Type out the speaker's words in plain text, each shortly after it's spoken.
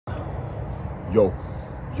Yo,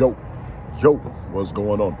 yo, yo, what's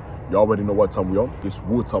going on? You already know what time we on. This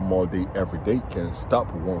Wood time all day, every day. Can't stop,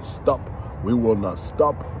 won't stop. We will not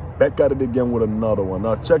stop. Back at it again with another one.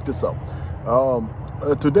 Now check this out.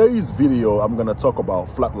 Today's video, I'm gonna talk about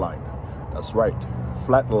Flatline. That's right,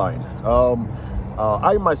 Flatline.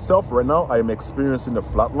 I myself right now, I am experiencing the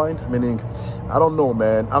flatline, meaning, I don't know,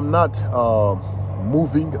 man. I'm not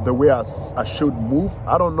moving the way I should move.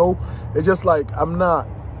 I don't know. It's just like I'm not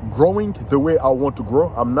growing the way I want to grow.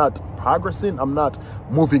 I'm not progressing. I'm not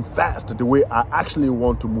moving fast the way I actually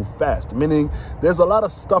want to move fast. Meaning there's a lot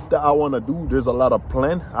of stuff that I want to do. There's a lot of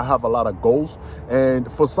plan. I have a lot of goals.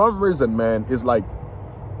 And for some reason, man, it's like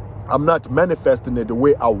I'm not manifesting it the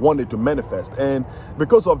way I wanted to manifest. And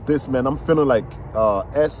because of this, man, I'm feeling like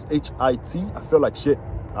shit. I feel like shit.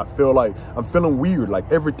 I feel like I'm feeling weird.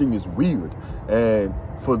 Like everything is weird. And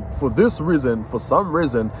for this reason, for some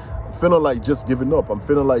reason, I'm feeling like just giving up. I'm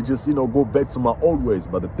feeling like just, go back to my old ways.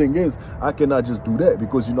 But the thing is, I cannot just do that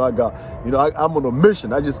because, I'm on a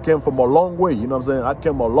mission. I just came from a long way. You know what I'm saying? I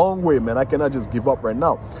came a long way, man. I cannot just give up right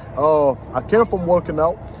now. I came from working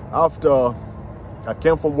out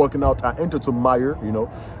I entered to Meyer,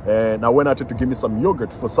 and I went out to give me some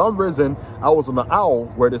yogurt. For some reason, I was on the aisle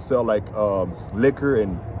where they sell like liquor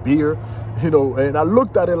and beer, and I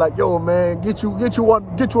looked at it like, yo, man, get you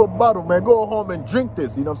a bottle, man. Go home and drink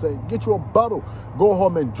this. You know what I'm saying? Get you a bottle, go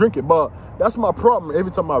home and drink it. But that's my problem.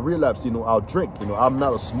 Every time I relapse, I'll drink. I'm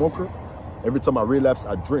not a smoker. Every time I relapse,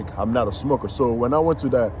 I drink. I'm not a smoker. So when I went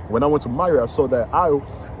to Meyer, I saw that aisle.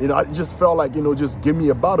 I just felt like, just give me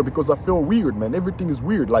a bottle because I feel weird, man. Everything is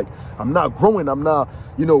weird. Like I'm not growing. I'm not,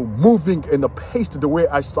 moving in the pace the way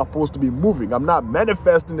I'm supposed to be moving. I'm not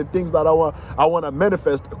manifesting the things that I want to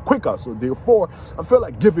manifest quicker. So therefore, I feel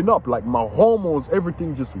like giving up. Like my hormones,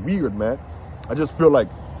 everything just weird, man. I just feel like,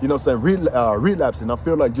 relapsing. I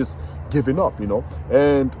feel like just giving up,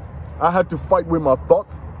 and I had to fight with my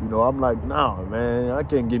thoughts. I'm like, nah, man, I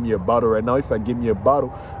can't give me a bottle right now. If I give me a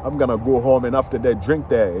bottle, I'm going to go home and after that, drink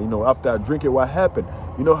that. After I drink it, what happened?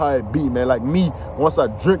 You know how it be, man. Like me, once I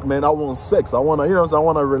drink, man, I want sex. I want to, I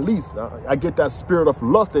want to release. I get that spirit of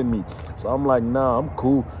lust in me. So I'm like, nah, I'm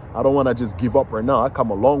cool. I don't want to just give up right now. I come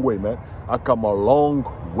a long way, man. I come a long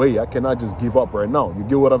way. I cannot just give up right now. You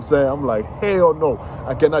get what I'm saying? I'm like, hell no.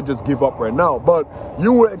 I cannot just give up right now. But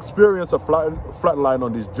you will experience a flat line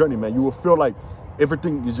on this journey, man. You will feel like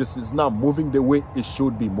everything is not moving the way it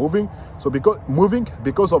should be moving. So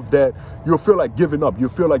because of that, you'll feel like giving up. You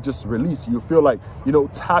feel like just release. You feel like,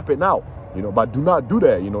 tapping out. But do not do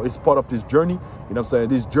that. It's part of this journey. You know what I'm saying?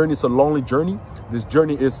 This journey is a lonely journey. This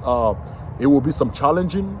journey is, it will be some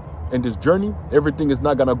challenging in this journey. Everything is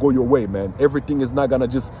not going to go your way, man. Everything is not going to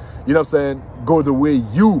just, go the way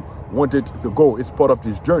you want it to go. It's part of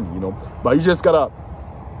this journey, But you just got to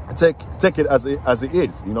take it as it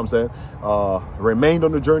is. You know what I'm saying? Remain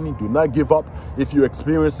on the journey. Do not give up. If you're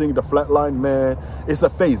experiencing the flatline, man, it's a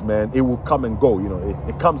phase, man. It will come and go.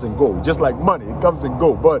 It comes and go. Just like money, it comes and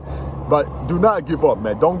go. But do not give up,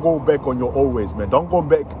 man. Don't go back on your old ways, man. Don't go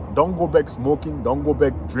back smoking. Don't go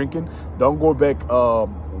back drinking. Don't go back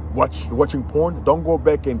watching porn. Don't go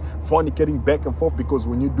back and fornicating back and forth, because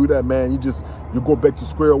when you do that, man, you go back to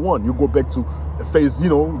square one. You go back to phase, you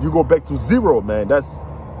go back to zero, man.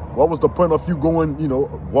 What was the point of you going,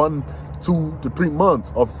 1, 2 to 3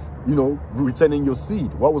 months of, retaining your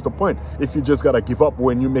seed? What was the point if you just got to give up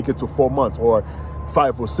when you make it to 4 months or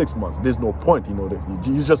 5 or 6 months? There's no point,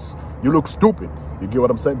 you look stupid. You get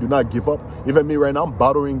what I'm saying? Do not give up. Even me right now, I'm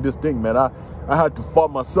battling this thing, man. I had to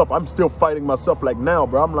fight myself. I'm still fighting myself like now,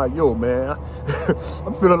 bro. I'm like, yo, man,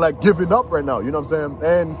 I'm feeling like giving up right now. You know what I'm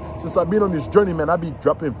saying? And since I've been on this journey, man, I be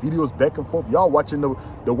dropping videos back and forth. Y'all watching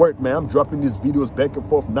the work, man. I'm dropping these videos back and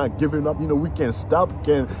forth, not giving up. We can't stop,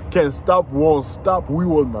 can't stop, won't stop. We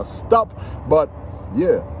will not stop. But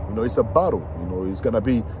yeah, it's a battle. It's going to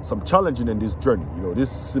be some challenging in this journey.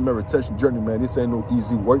 This semen retention journey, man, this ain't no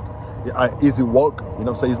easy work. Easy walk, you know what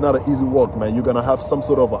I'm saying? It's not an easy walk, man. You're gonna have some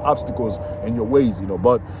sort of obstacles in your ways,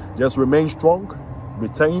 but just remain strong,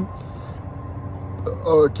 retain,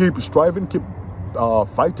 keep striving, keep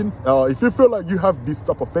fighting. If you feel like you have this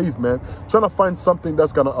type of phase, man, trying to find something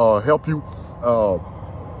that's gonna help you,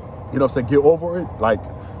 get over it. Like,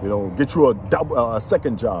 get you a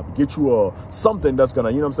second job, get you something that's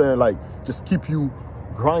gonna, like just keep you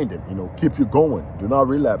grinding, keep you going. Do not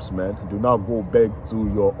relapse, man. Do not go back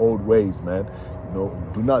to your old ways, man.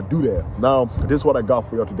 Do not do that. Now, this is what I got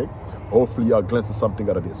for y'all today. Hopefully y'all glimpsing something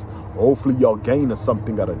out of this. Hopefully y'all gaining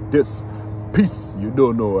something out of this. Peace. You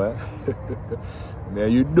don't know, eh?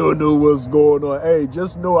 Man, you don't know what's going on. Hey,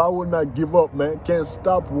 just know I will not give up, man. Can't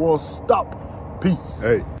stop, won't stop. Peace.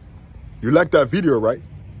 Hey. You like that video, right?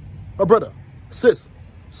 My brother, sis,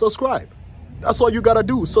 subscribe. That's all you gotta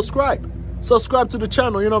do. Subscribe. Subscribe to the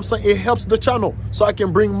channel. You know what I'm saying? It helps the channel so I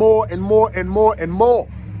can bring more and more and more and more.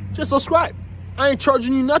 Just subscribe. I ain't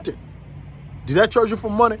charging you nothing. Did I charge you for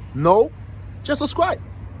money? No. Just subscribe.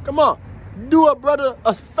 Come on. Do a brother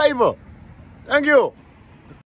a favor. Thank you.